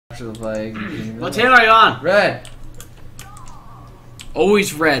capture the flag. What channel are you on? Red.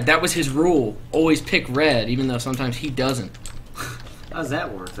 Always red. That was his rule. Always pick red, even though sometimes he doesn't. How does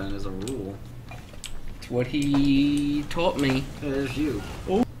that work then as a rule? It's what he taught me. Hey, there's you.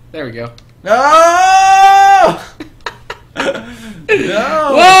 Ooh. There we go. No! No!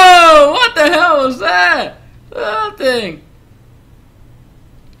 Whoa! What the hell was that? That thing.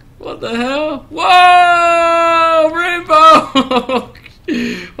 What the hell? Whoa! Rainbow!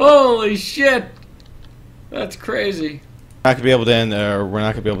 Holy shit! That's crazy. Not gonna be able to end, or we're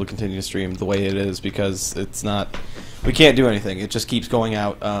not gonna be able to continue to stream the way it is because it's not. We can't do anything. It just keeps going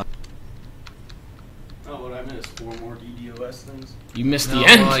out. Oh, what I missed? 4 more DDoS things? You missed the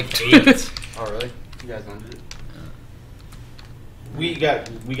end. Like 8. Oh, really? You guys ended it? We got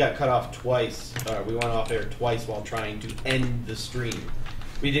cut off twice. We went off air twice while trying to end the stream.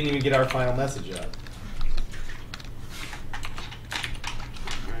 We didn't even get our final message out.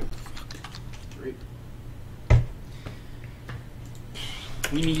 Great.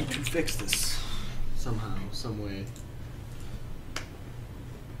 We need to fix this somehow, some way.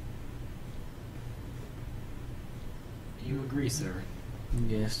 Do you agree, sir?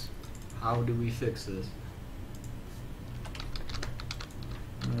 Yes. How do we fix this?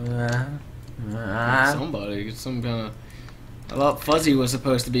 Somebody, some kind of. I thought Fuzzy was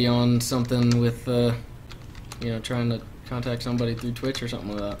supposed to be on something with, trying to contact somebody through Twitch or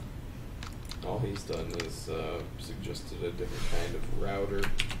something like that. All he's done is suggested a different kind of router,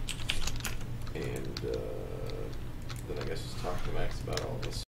 and then I guess just talk to Max about all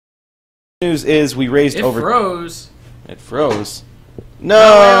this. News is we raised It over. froze. It froze. No.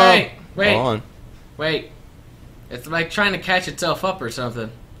 No, wait. Hold on. Wait. It's like trying to catch itself up or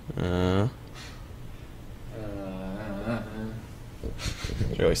something. It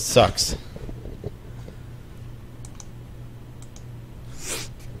really sucks.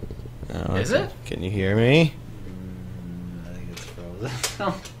 Is it? Can you hear me? I think it's frozen.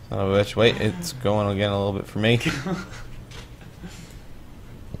 Oh, bitch. Wait, it's going again a little bit for me. Should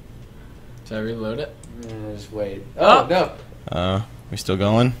I reload it? Just wait. Oh, no. We still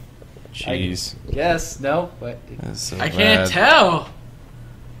going? Jeez. Yes, no, but... That's so I can't bad. tell.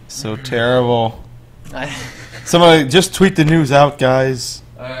 So terrible. Somebody just tweet the news out, guys.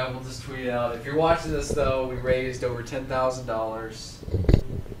 Alright, we'll just tweet it out. If you're watching this, though, we raised over $10,000.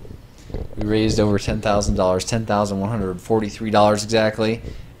 We raised over $10,000, $10,143 exactly,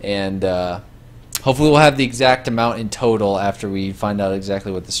 and hopefully we'll have the exact amount in total after we find out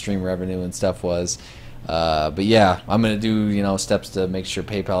exactly what the stream revenue and stuff was. But yeah, I'm gonna do steps to make sure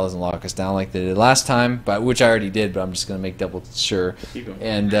PayPal doesn't lock us down like they did last time, which I already did, but I'm just gonna make double sure.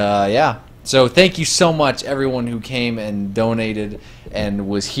 And yeah, so thank you so much everyone who came and donated and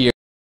was here.